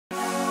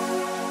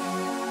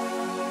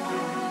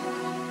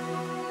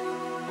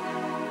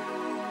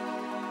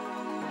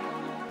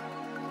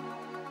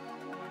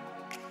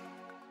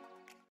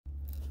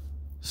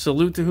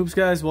Salute to hoops,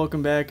 guys.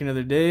 Welcome back.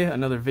 Another day,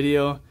 another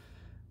video,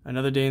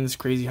 another day in this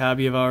crazy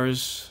hobby of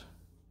ours.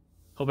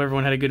 Hope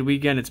everyone had a good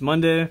weekend. It's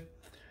Monday.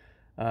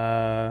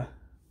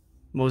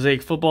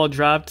 Mosaic football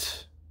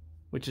dropped,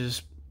 which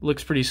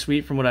looks pretty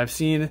sweet from what I've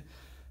seen.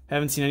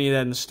 Haven't seen any of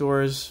that in the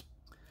stores.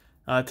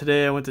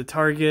 Today I went to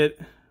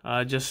Target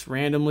just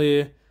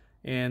randomly,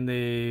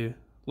 and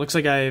looks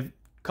like I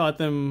caught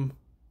them.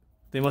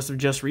 They must have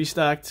just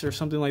restocked or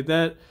something like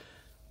that.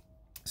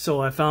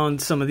 So I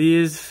found some of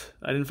these.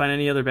 I didn't find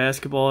any other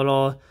basketball at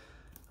all.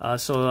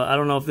 So I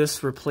don't know if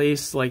this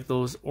replaced like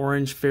those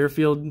orange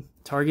Fairfield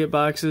Target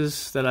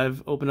boxes that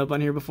I've opened up on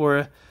here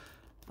before.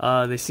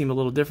 They seem a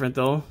little different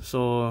though.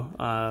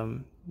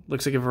 So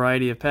looks like a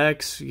variety of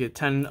packs. You get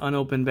 10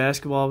 unopened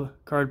basketball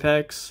card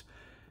packs,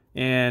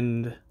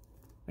 and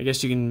I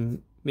guess you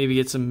can maybe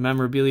get some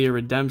memorabilia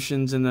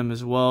redemptions in them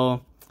as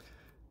well.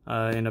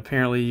 And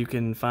apparently you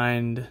can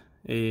find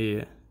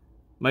a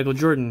Michael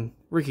Jordan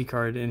rookie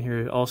card in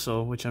here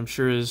also, which I'm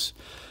sure is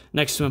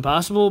next to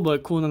impossible,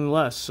 but cool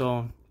nonetheless.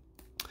 So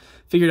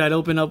figured I'd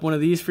open up one of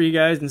these for you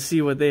guys and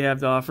see what they have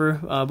to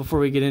offer. Before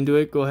we get into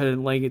it, go ahead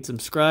and like and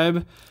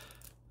subscribe.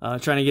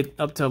 Trying to get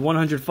up to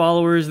 100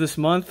 followers this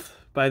month.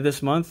 By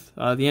this month,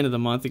 the end of the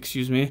month,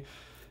 excuse me.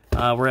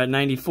 We're at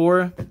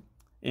 94,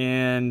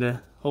 and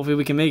hopefully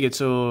we can make it.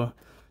 So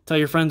tell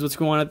your friends what's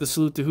going on at the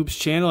Salute to Hoops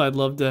channel. I'd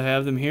love to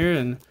have them here,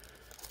 and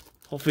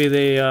hopefully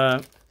they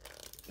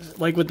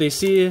like what they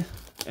see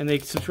and they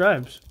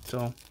subscribe.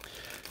 So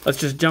let's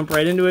just jump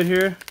right into it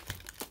here,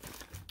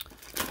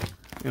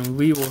 and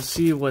we will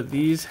see what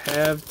these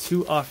have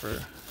to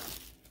offer.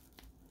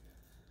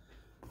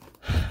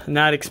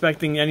 Not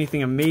expecting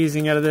anything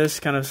amazing out of this,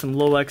 kind of some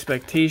low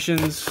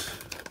expectations.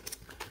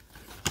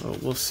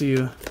 But we'll see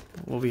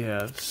what we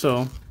have.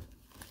 So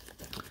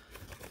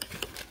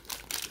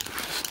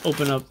just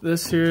open up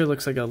this here.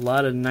 Looks like a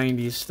lot of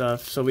 90s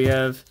stuff. So we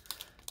have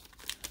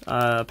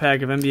a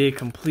pack of NBA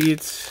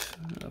Completes.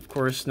 Of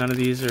course, none of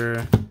these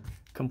are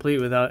complete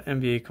without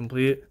NBA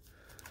Complete.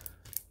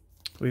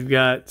 We've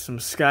got some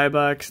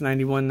Skybox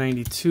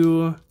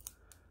 91-92.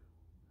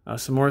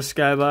 Some more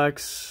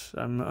Skybox.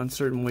 I'm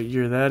uncertain what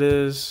year that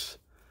is.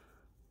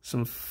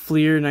 Some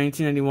Fleer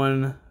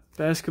 1991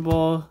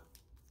 basketball.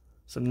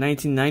 Some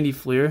 1990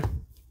 Fleer.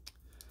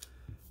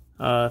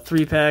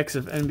 3 packs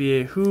of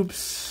NBA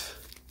hoops.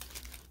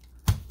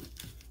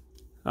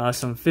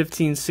 Some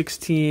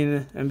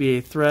 15-16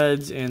 NBA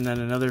threads, and then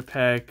another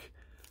pack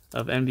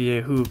of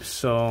NBA hoops.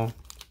 So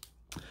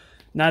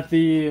not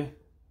the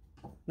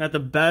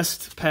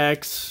best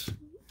packs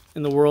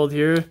in the world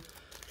here.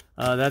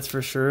 That's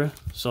for sure.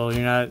 So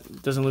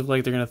it doesn't look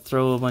like they're gonna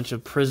throw a bunch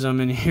of Prism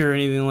in here or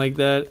anything like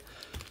that.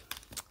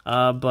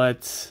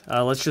 But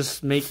let's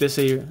just make this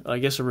I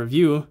guess a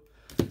review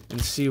and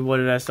see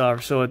what it has to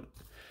offer. So a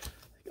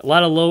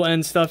lot of low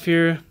end stuff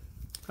here.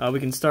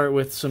 We can start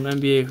with some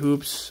NBA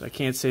hoops. I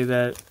can't say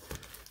that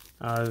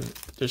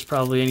there's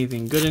probably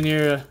anything good in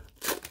here.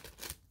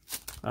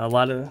 A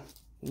lot of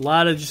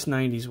just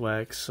 90s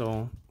wax.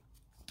 So.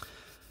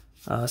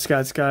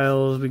 Scott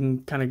Skiles, we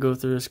can kind of go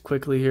through this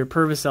quickly here.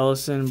 Purvis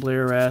Ellison,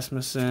 Blair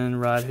Rasmussen,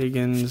 Rod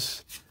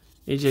Higgins,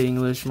 AJ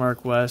English,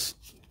 Mark West,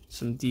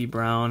 some D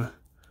Brown.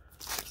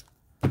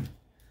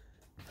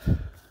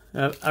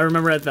 I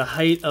remember at the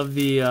height of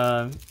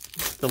the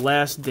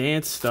Last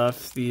Dance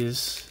stuff,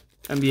 these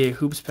NBA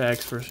hoops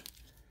packs were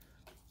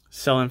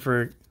selling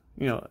for,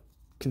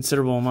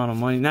 considerable amount of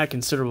money. Not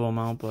considerable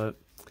amount, but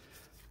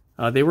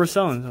they were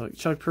selling. So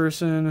Chuck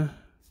Person,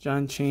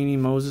 John Chaney,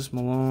 Moses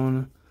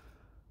Malone,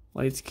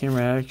 Lights,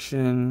 Camera,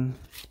 Action.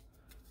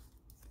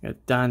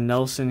 Got Don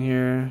Nelson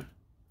here.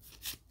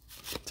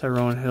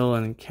 Tyrone Hill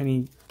and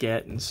Kenny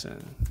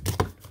Gattinson.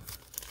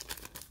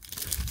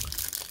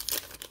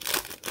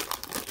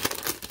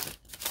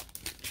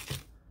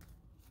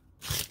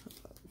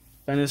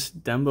 Venice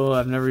Dembo.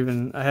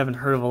 I haven't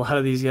heard of a lot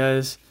of these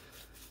guys.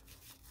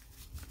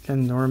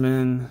 Ken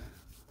Norman.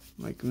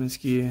 Mike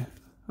Kaminsky.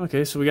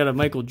 Okay, so we got a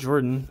Michael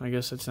Jordan. I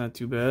guess that's not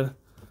too bad.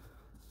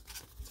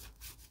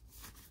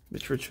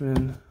 Mitch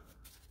Richmond.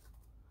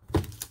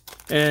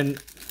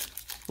 And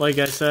like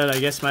I said, I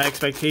guess my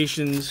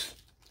expectations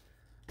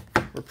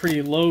were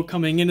pretty low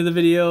coming into the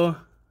video,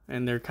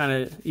 and they're kind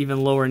of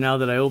even lower now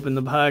that I opened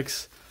the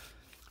box.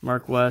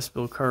 Mark West,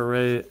 Bill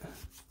Cartwright,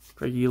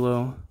 Craig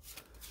Elo,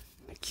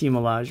 Hakeem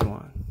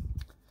Olajuwon.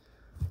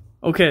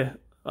 Okay,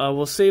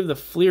 we'll save the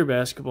Fleer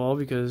basketball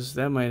because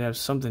that might have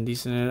something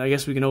decent in it. I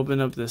guess we can open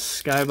up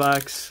this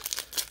Skybox.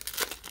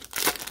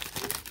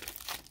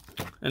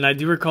 And I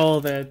do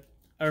recall that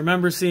I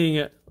remember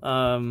seeing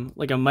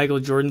like a Michael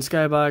Jordan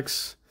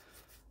Skybox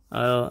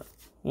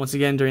once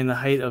again during the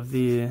height of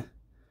the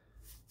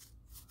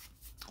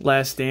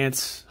Last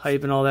Dance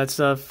hype and all that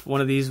stuff. One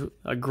of these,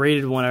 a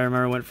graded one, I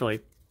remember went for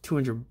like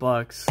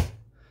 $200.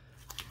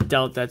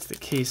 Doubt that's the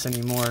case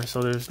anymore.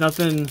 So there's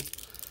nothing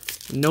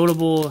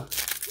notable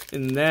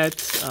in that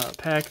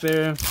pack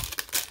there.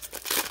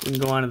 We can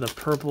go on to the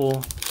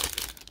purple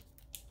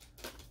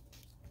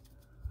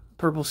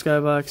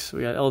Skybox.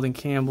 We got Eldon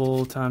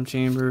Campbell, Tom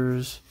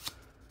Chambers,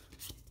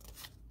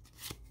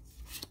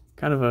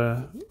 Kind of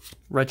a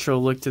retro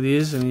look to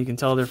these. I mean, you can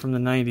tell they're from the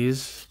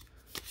 90s.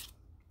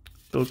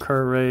 Bill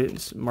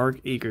Cartwright, Mark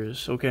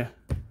Akers. Okay.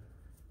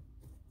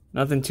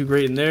 Nothing too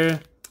great in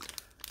there.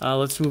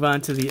 Let's move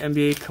on to the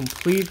NBA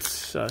Complete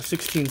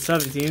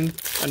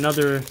 16-17.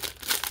 Another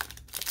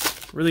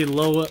really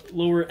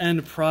lower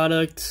end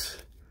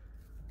product.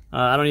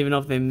 I don't even know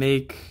if they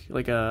make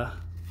like a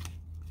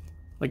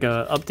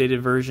updated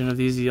version of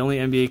these. The only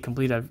NBA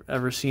Complete I've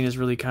ever seen is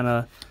really kind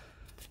of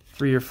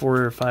 3 or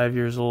 4 or 5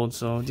 years old.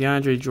 So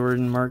DeAndre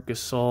Jordan, Marc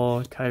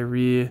Gasol,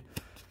 Kyrie,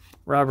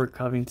 Robert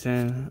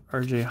Covington,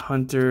 RJ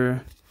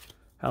Hunter,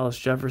 Hollis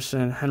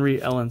Jefferson, Henry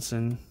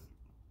Ellenson.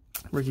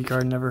 Rookie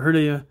card, never heard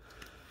of you.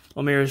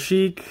 Omer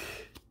Sheik,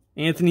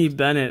 Anthony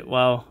Bennett.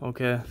 Wow,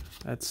 okay,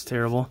 that's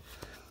terrible.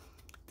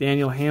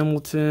 Daniel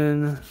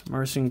Hamilton,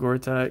 Marcin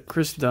Gortat,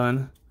 Chris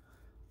Dunn.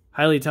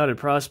 Highly touted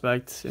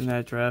prospect in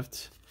that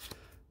draft.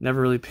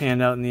 Never really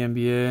panned out in the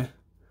NBA.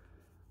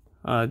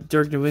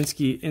 Dirk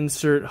Nowitzki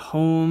insert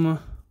home.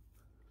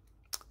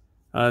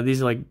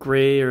 These are like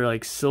gray or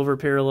like silver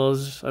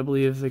parallels, I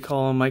believe they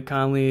call them. Mike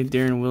Conley,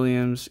 Darren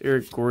Williams,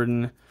 Eric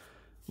Gordon,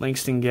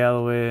 Langston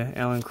Galloway,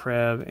 Alan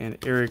Crabb, and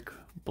Eric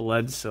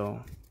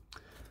Bledsoe.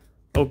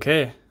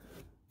 Okay.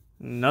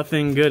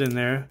 Nothing good in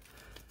there.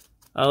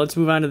 Let's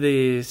move on to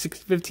the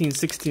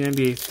 15-16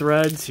 NBA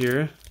threads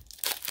here.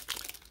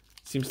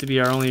 Seems to be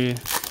our only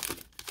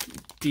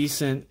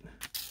decent,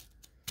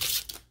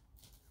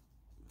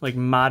 like,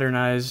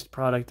 modernized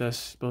product, I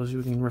suppose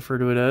we can refer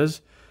to it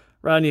as.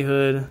 Rodney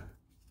Hood.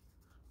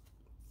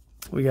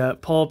 We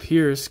got Paul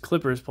Pierce,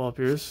 Clippers Paul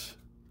Pierce.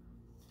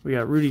 We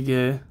got Rudy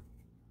Gay,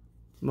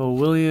 Mo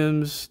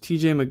Williams,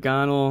 TJ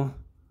McConnell.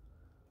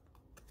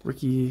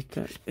 Ricky,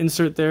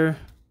 insert there.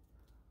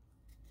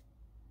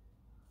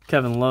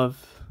 Kevin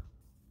Love.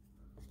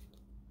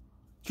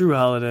 Drew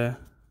Holiday,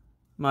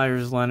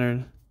 Myers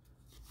Leonard,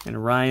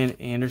 and Ryan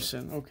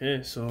Anderson.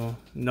 Okay, so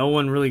no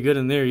one really good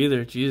in there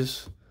either.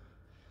 Jeez.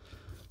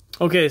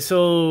 Okay,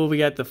 so we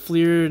got the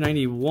Fleer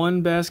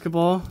 91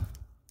 basketball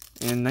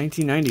and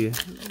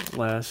 1990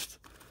 last.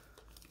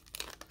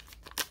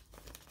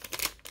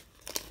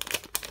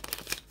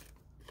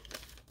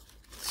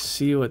 Let's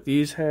see what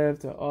these have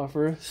to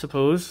offer,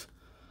 suppose.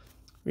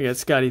 We got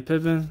Scottie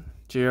Pippen,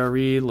 J.R.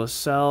 Reed,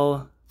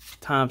 LaSalle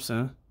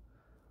Thompson.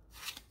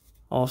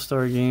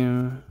 All-Star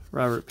Game,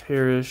 Robert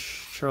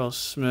Parrish, Charles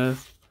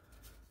Smith,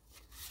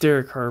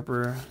 Derek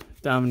Harper,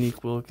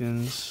 Dominique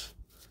Wilkins,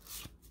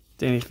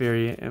 Danny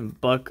Ferry, and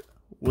Buck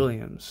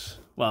Williams.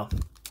 Wow.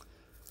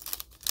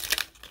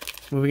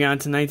 Moving on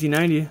to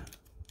 1990.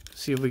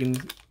 See if we can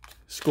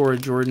score a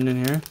Jordan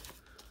in here.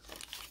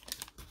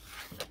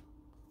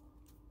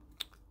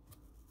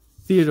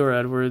 Theodore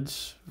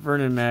Edwards,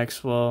 Vernon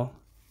Maxwell,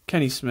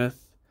 Kenny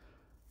Smith,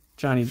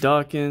 Johnny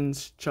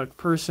Dawkins, Chuck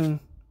Person,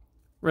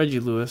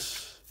 Reggie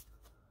Lewis,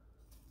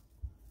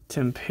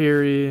 Tim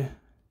Perry,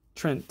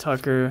 Trent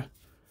Tucker,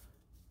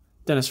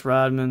 Dennis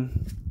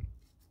Rodman,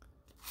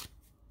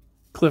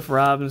 Cliff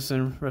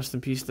Robinson, rest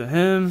in peace to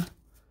him,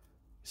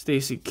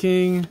 Stacey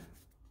King,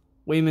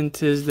 Wayman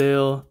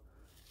Tisdale,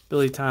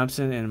 Billy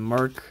Thompson, and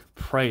Mark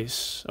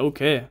Price.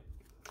 Okay.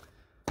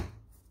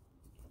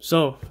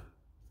 So,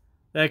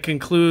 that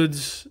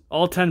concludes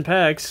all 10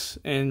 packs,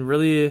 and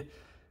really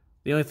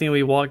the only thing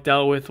we walked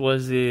out with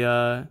was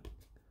the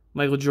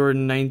Michael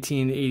Jordan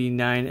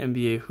 1989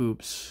 NBA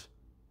Hoops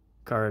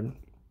card.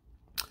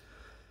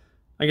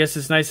 I guess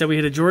it's nice that we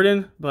hit a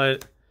Jordan,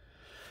 but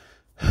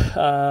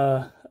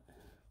for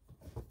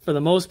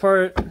the most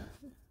part,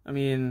 I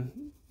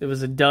mean, it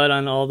was a dud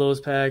on all those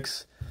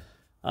packs.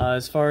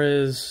 As far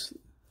as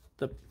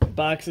the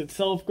box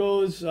itself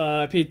goes,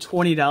 I paid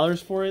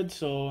 $20 for it,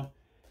 so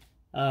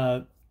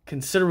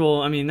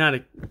considerable. I mean, not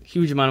a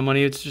huge amount of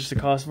money. It's just the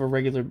cost of a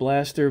regular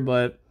blaster,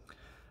 but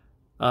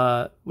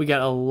we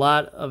got a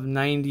lot of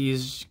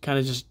 90s kind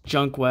of just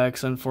junk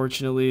wax,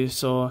 unfortunately.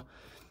 So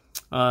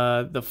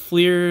the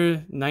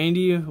Fleer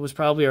 90 was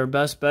probably our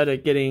best bet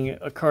at getting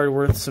a card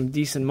worth some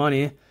decent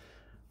money,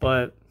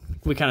 but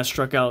we kind of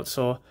struck out.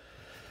 So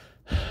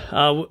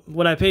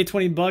would I pay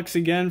 $20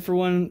 again for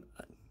one?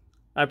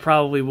 I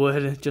probably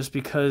would, just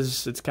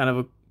because it's kind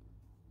of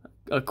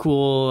a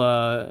cool,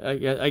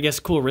 I guess,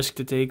 cool risk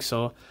to take.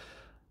 So,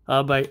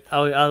 but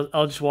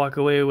I'll just walk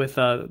away with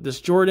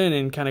this Jordan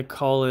and kind of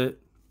call it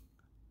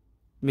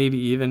maybe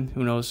even.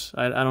 Who knows?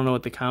 I don't know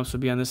what the comps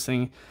would be on this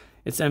thing.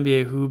 It's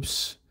NBA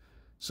Hoops,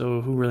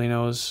 so who really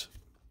knows?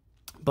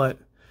 But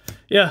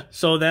yeah,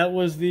 so that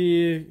was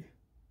the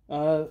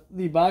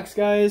box,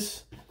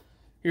 guys.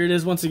 Here it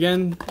is once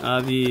again,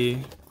 the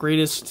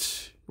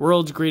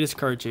world's greatest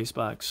card chase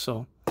box.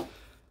 So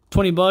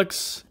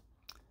 $20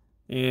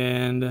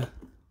 and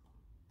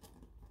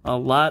a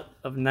lot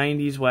of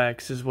 90s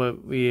wax is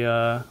what we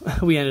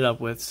ended up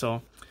with.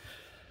 So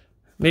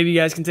maybe you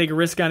guys can take a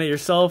risk on it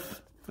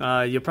yourself.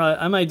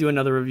 I might do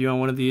another review on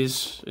one of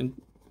these, and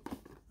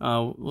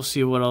we'll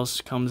see what else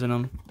comes in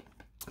them.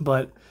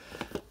 But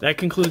that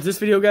concludes this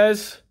video,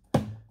 guys.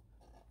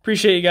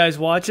 Appreciate you guys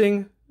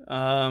watching.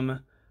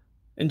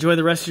 Enjoy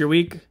the rest of your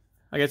week.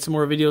 I got some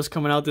more videos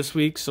coming out this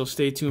week, so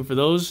stay tuned for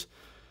those.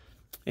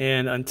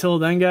 And until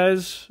then,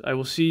 guys, I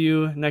will see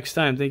you next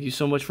time. Thank you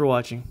so much for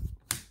watching.